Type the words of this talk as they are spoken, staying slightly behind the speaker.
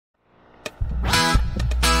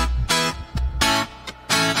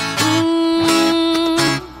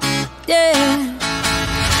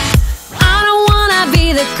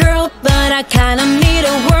I kinda need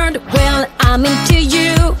a word. Well, I'm into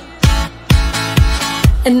you,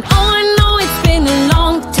 and oh, I know it's been a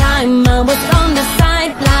long time. I was on the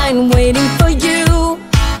sideline waiting for you.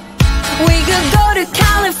 We could go to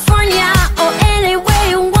California or anywhere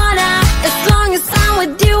you wanna. As long as I'm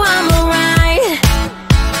with you, I'm alright.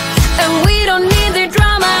 And we don't need the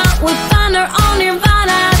drama, we'll find our own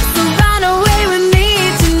nirvana. So run away with me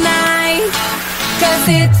tonight, 'cause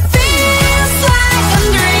it feels like I'm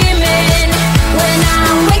dreaming when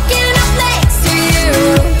I'm waking up next to you.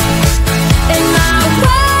 And my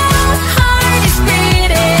wild heart is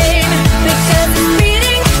beating because it's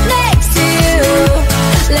beating next to you.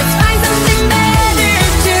 Let's find something better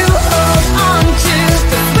to hold on to,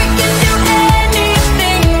 'cause we can do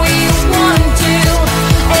anything we want to.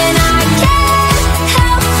 And I can't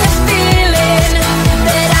help the feeling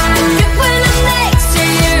that I get when I'm next to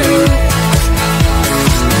you.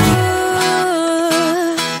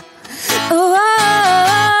 Ooh,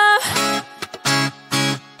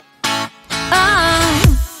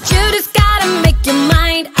 you just gotta make your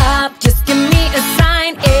mind up. Just give me a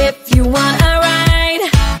sign if you want a ride.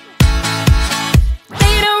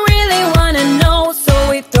 They don't really wanna know, so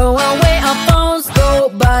we throw away our phones, go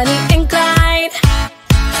Bonnie and Clyde.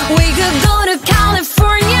 We could go to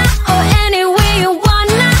California or anywhere you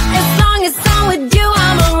wanna. As long as I'm with you,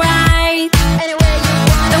 I'm alright.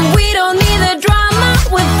 And we don't need the drama,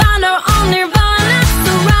 we found our own nirvana.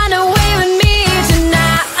 So run away with me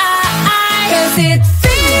tonight, 'cause it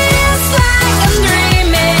feels like I'm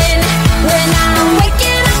dreaming when I'm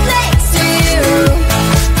waking up next to you.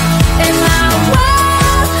 And my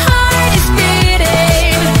wild heart is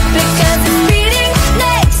beating because it's beating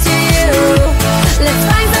next to you. Let's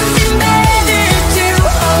find something better to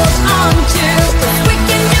hold on to, 'cause we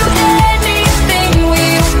can do anything we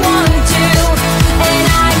want to. And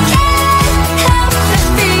I can't help the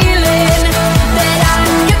feeling that I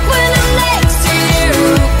get when I'm next to you.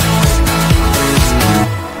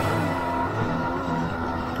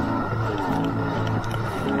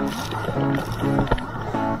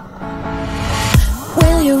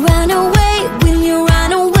 Will you run away? Will you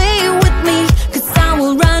run away with me? 'Cause I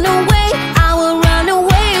will run away, I will run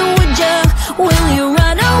away with you. Will you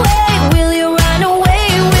run away? Will you run away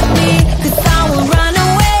with me? 'Cause I will run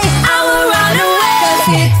away, I will run away. 'Cause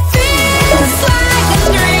it feels like I'm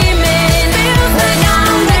dreaming when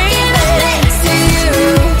I'm waking up next to you.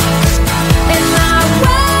 And my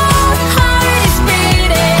wild heart is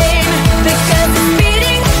beating because it's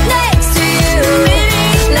beating next to you.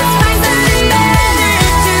 Let's find something better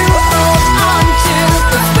to hold on to,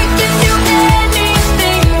 'cause we can do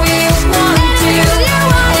anything we want to.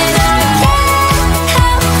 And I can't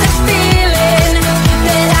help the feeling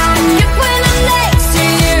that I get when I'm next to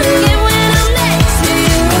you. Get when I'm next to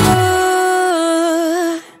you.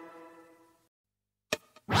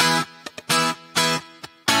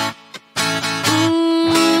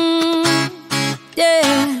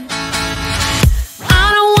 Yeah. I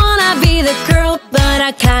don't wanna be the girl, but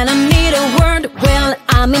I kinda need a word. Well,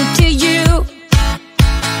 I'm into you,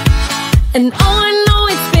 and oh, I know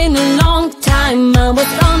it's been a long time. I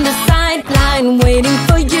was on the sideline waiting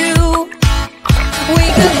for